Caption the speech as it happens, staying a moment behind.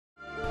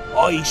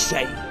I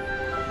say,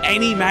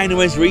 any man who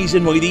has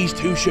reason why these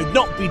two should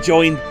not be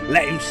joined,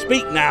 let him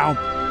speak now,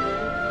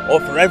 or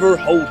forever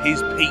hold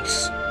his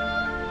peace.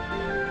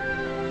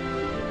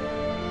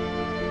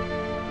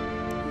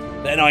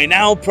 Then I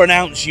now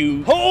pronounce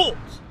you... Halt!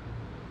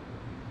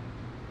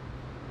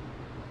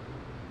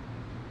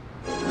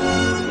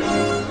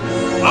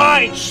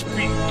 I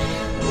speak.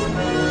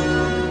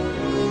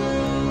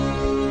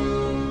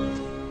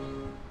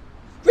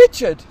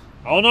 Richard!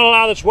 I will not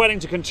allow this wedding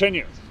to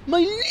continue. My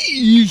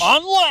liege!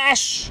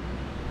 Unless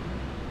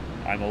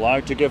I'm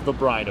allowed to give the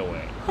bride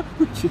away.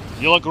 Richard,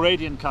 You're a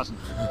gradient cousin.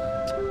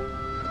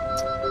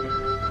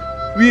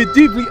 we are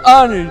deeply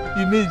honoured,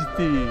 Your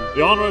Majesty.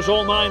 The honour is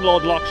all mine,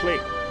 Lord Locksley.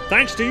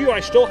 Thanks to you, I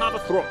still have a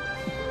throne.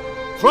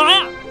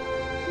 Friar,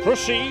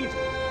 proceed.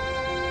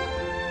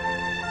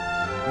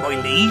 My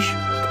liege,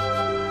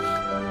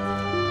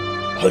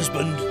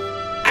 husband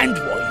and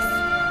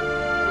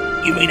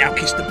wife, you may now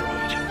kiss the bride.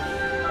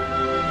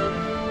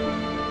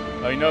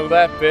 I know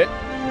that bit.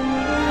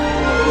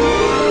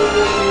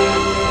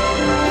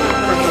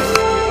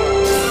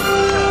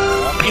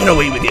 Get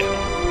away with you.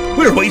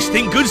 We're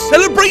wasting good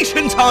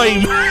celebration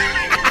time.